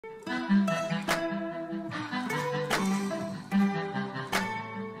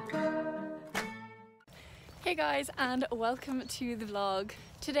Hey guys, and welcome to the vlog.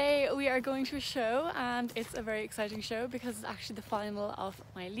 Today we are going to a show, and it's a very exciting show because it's actually the final of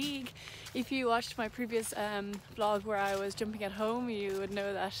my league. If you watched my previous vlog where I was jumping at home, you would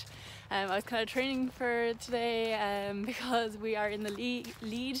know that I was kind of training for today because we are in the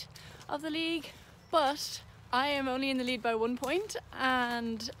lead of the league, but I am only in the lead by 1 point,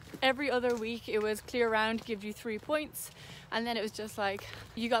 and every other week it was clear round, give you 3 points, and then it was just like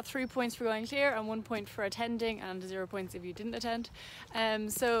you got 3 points for going clear and 1 point for attending and 0 points if you didn't attend.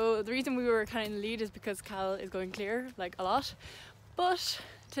 So the reason we were kind of in the lead is because Cal is going clear like a lot, but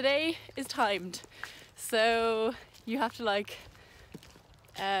today is timed, so you have to like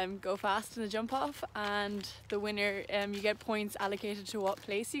go fast in the jump off, and the winner, you get points allocated to what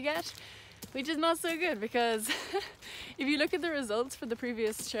place you get, which is not so good because if you look at the results for the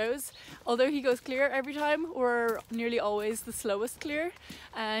previous shows, although he goes clear every time, we're nearly always the slowest clear.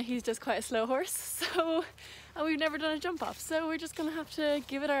 He's just quite a slow horse, so, and we've never done a jump off, so we're just gonna have to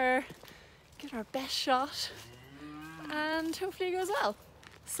give it our best shot, and hopefully it goes well.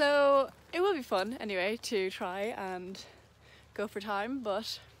 So it will be fun anyway to try and go for time,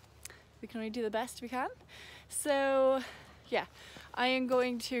 but we can only do the best we can. So yeah, I am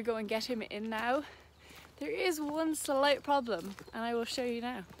going to go and get him in now. There is one slight problem, and I will show you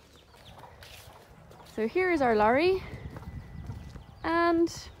now. So here is our lorry,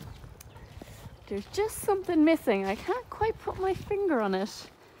 and there's just something missing. I can't quite put my finger on it.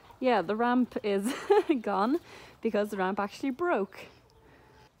 Yeah, the ramp is gone because the ramp actually broke.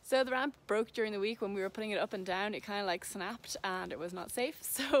 So the ramp broke during the week when we were putting it up and down. It kind of like snapped and it was not safe,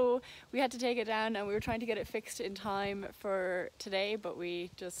 so we had to take it down, and we were trying to get it fixed in time for today, but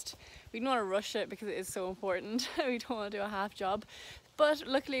we didn't want to rush it because it is so important. We don't want to do a half job, but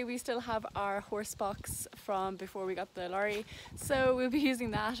luckily we still have our horse box from before we got the lorry, so we'll be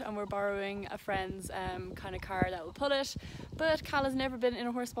using that, and we're borrowing a friend's kind of car that will pull it. But Cal has never been in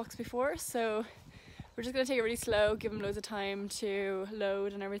a horse box before, so we're just going to take it really slow, give him loads of time to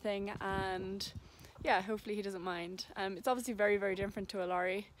load and everything, and yeah, hopefully he doesn't mind. It's obviously very, very different to a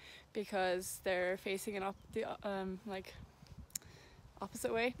lorry because they're facing like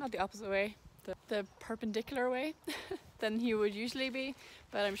opposite way, not the opposite way, the perpendicular way than he would usually be,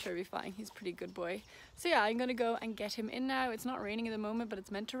 but I'm sure he'll be fine. He's a pretty good boy. So yeah, I'm going to go and get him in now. It's not raining at the moment, but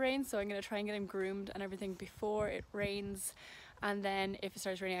it's meant to rain, so I'm going to try and get him groomed and everything before it rains. And then if it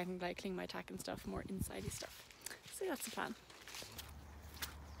starts raining, I can like clean my tack and stuff, more insidey stuff. So that's the plan.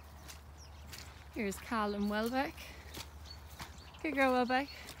 Here's Cal and Welbeck. Good girl, Welbeck.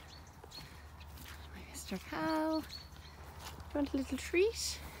 My Mr. Cal. You want a little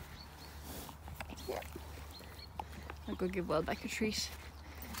treat? Yep. I'll go give Welbeck a treat.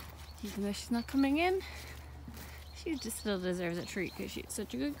 Even though she's not coming in, she just still deserves a treat because she's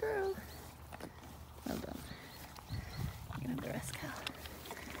such a good girl. Well done. The rest, Cal.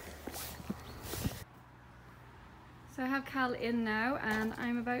 So I have Cal in now, and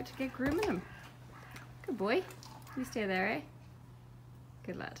I'm about to get grooming him. Good boy. You stay there, eh?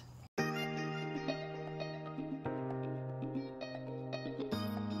 Good lad.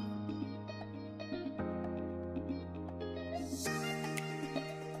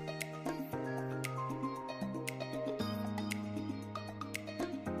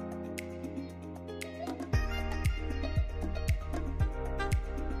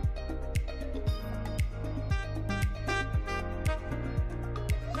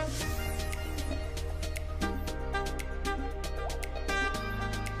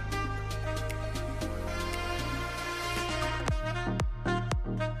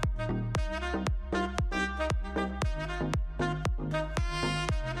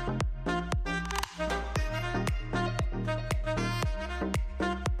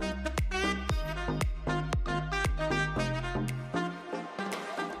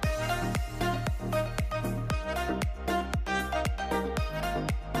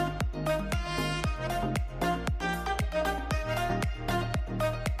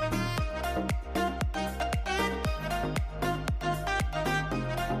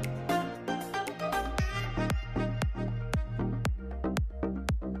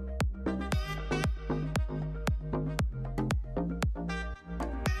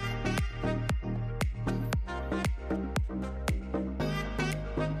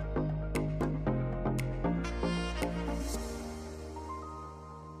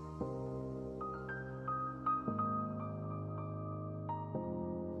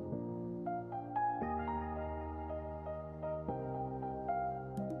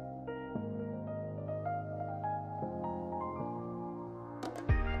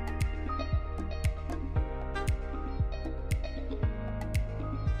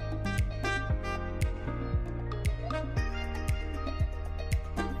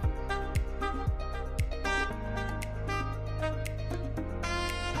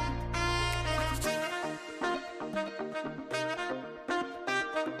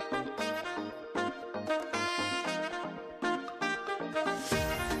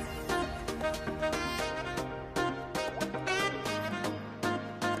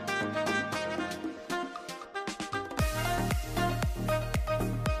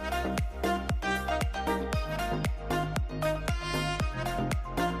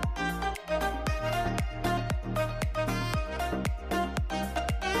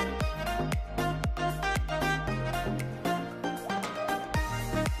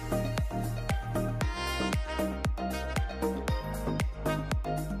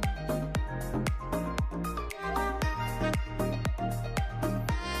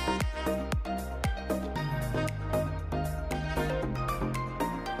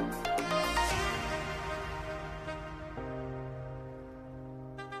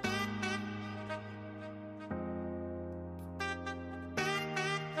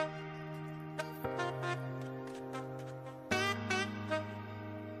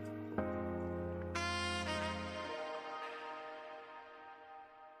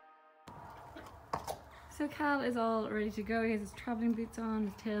 So Cal is all ready to go. He has his travelling boots on,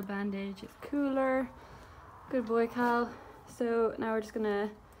 his tail bandage, his cooler. Good boy, Cal. So now we're just gonna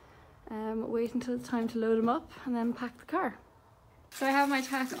wait until it's time to load him up and then pack the car. So I have my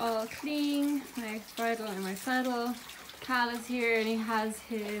tack all clean, my bridle and my saddle. Cal is here and he has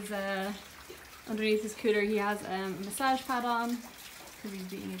his, underneath his cooler he has a massage pad on because he's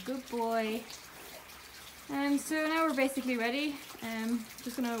being a good boy. So now we're basically ready.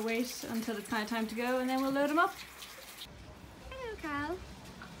 Just gonna wait until it's kind of time to go and then we'll load him up. Hello, Cal.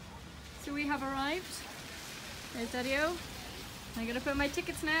 So we have arrived. There's Daddy-O. I'm gonna put my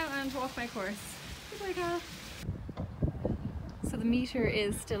tickets now and walk my course. Goodbye, Cal. So the meter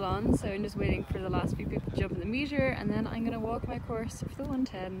is still on, so I'm just waiting for the last few people to jump in the meter and then I'm gonna walk my course for the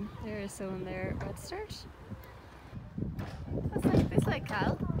 110. There is someone there about to start. What's like this like,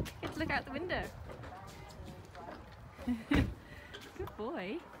 Cal? Get to look out the window. Good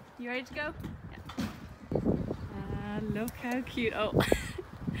boy. You ready to go? Yeah. Look how cute. Oh,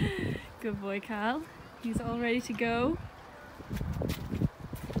 good boy, Cal. He's all ready to go.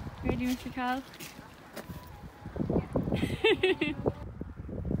 Ready, Mr. Cal?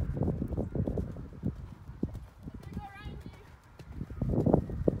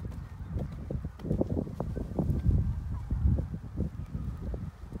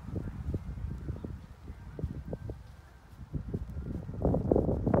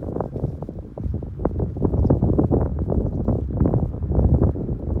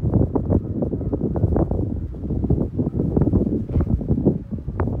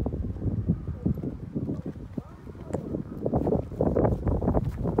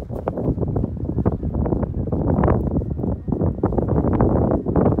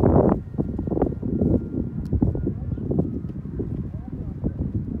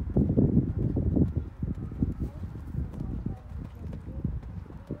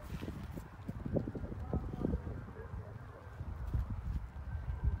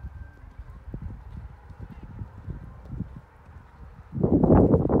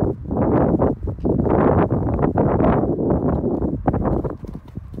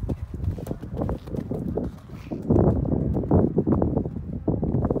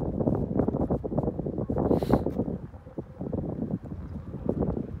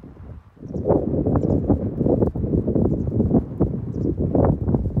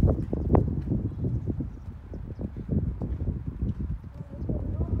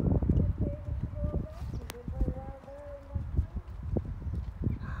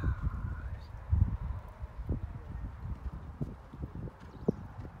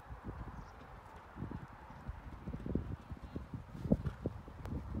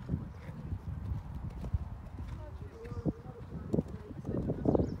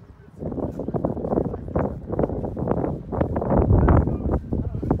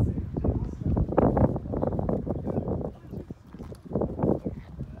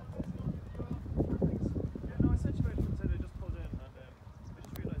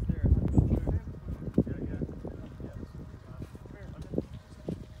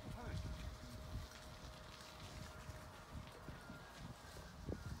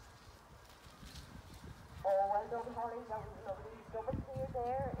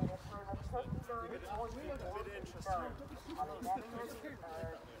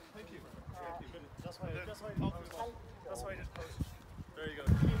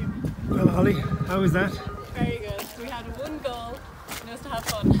 Well, Holly, how was that? Very good. We had one goal, and it was to have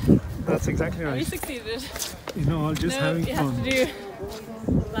fun. That's exactly right. We succeeded. You know, all just having you fun. have to do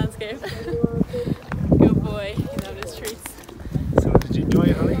landscape. Good boy, he loved his treats. So, did you enjoy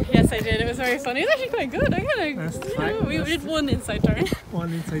it, Holly? Yes, I did. It was very fun. It was actually quite good. We did one inside turn.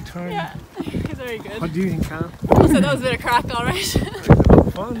 One inside turn. Yeah, it was very good. What do you think, Cal? So that was a bit of crack, all right. It was a lot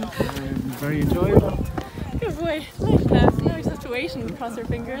of fun and very enjoyable. Good boy. Nice enough. Now we just have to wait and cross our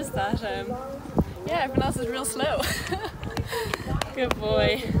fingers that yeah, everyone else is real slow. Good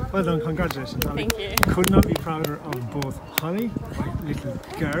boy. Well done, congratulations, Holly. Thank you. Could not be prouder of both Holly, my little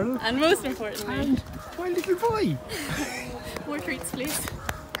girl, and most importantly, and my little boy. More treats, please.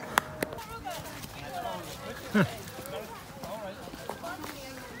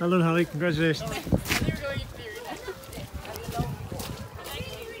 Well done, Holly, congratulations.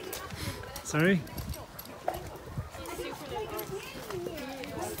 Sorry?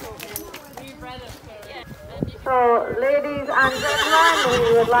 So, ladies and gentlemen,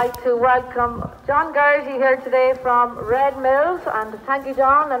 we would like to welcome John Garrity here today from Red Mills, and thank you,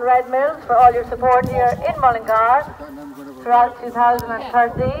 John and Red Mills, for all your support here in Mullingar throughout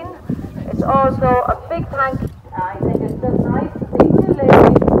 2013. It's also a big thank you. I think it's just nice to see two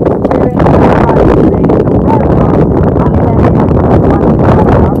ladies cheering for the party today. So welcome, and then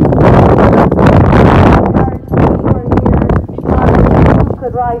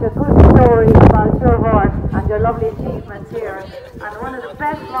could write a good story about your horse and your lovely achievements here. And one of the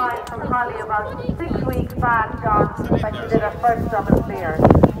best lines from Holly about 6 weeks back, John, when she did her first double clear.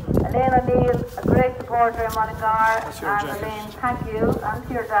 Elaine O'Neill, a great supporter in Mullingar, and Elaine, thank you, and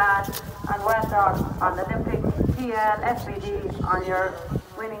to your dad, and well done on the Olympic GL FBD on your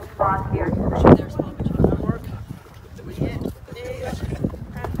winning spot here today.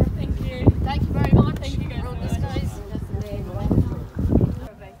 Thank you. Thank you very much. Thank you guys.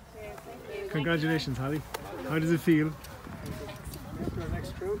 Congratulations, Holly. How does it feel?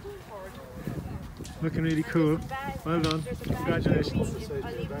 Looking really cool. Well done. Congratulations.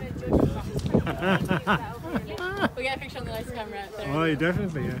 We get a picture on the nice camera out there. Oh,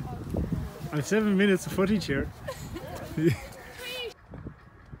 definitely, yeah. I'm 7 minutes of footage here.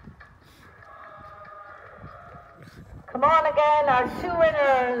 Come on again, our 2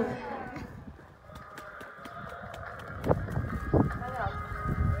 winners.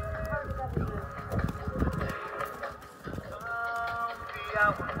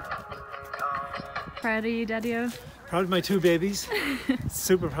 Proud of you, Daddy-o? Proud of my 2 babies.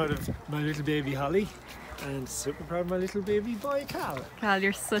 Super proud of my little baby Holly. And super proud of my little baby boy Cal. Cal,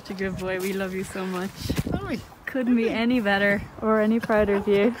 you're such a good boy. We love you so much. Oh, Couldn't be any better or any prouder of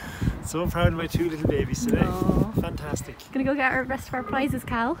you. so proud of my 2 little babies today. Aww. Fantastic. Gonna go get our rest of our prizes,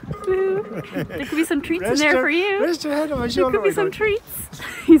 Cal. Woo. There could be some treats in there for you. Rest your head on my There shoulder. could be some treats.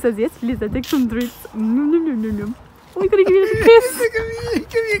 He says, yes please, I'll take some treats. Nom, nom, nom, nom, nom. Oh, we're gonna give you a little kiss.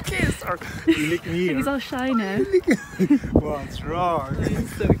 Give me a kiss. Or you lick me. He's all shy now. What's wrong?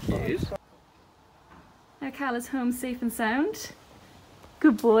 He's so cute. Now Cal is home safe and sound.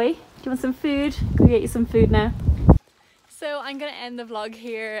 Good boy. Do you want some food? Go get you some food now. So I'm going to end the vlog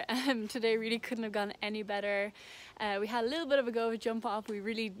here. Today really couldn't have gone any better. We had a little bit of a go of a jump off.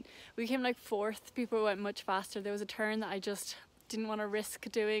 We came like 4th. People went much faster. There was a turn that I just didn't want to risk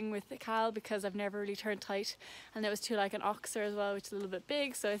doing with Cal because I've never really turned tight, and it was to like an oxer as well, which is a little bit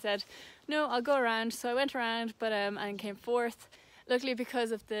big. So I said, no, I'll go around. So I went around, but and came 4th. Luckily,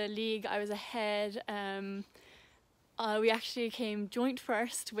 because of the league, I was ahead. We actually came joint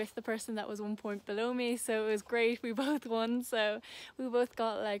first with the person that was 1 point below me, so it was great. We both won, so we both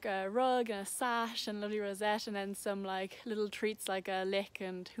got like a rug and a sash and a lovely rosette, and then some like little treats like a lick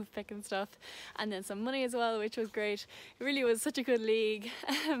and hoof pick and stuff, and then some money as well, which was great. It really was such a good league.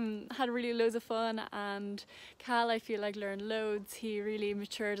 Had really loads of fun, and Cal, I feel like, learned loads. He really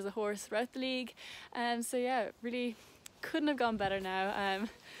matured as a horse throughout the league, so yeah, really couldn't have gone better now.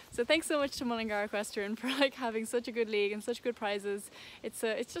 So thanks so much to Mullingar Equestrian for like having such a good league and such good prizes. It's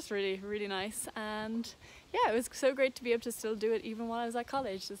just really nice, and yeah, it was so great to be able to still do it even while I was at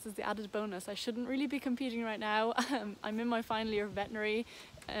college. This is the added bonus. I shouldn't really be competing right now. I'm in my final year of veterinary,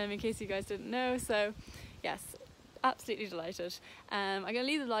 in case you guys didn't know. So yes, absolutely delighted. I'm gonna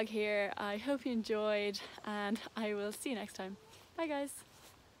leave the vlog here. I hope you enjoyed, and I will see you next time. Bye guys.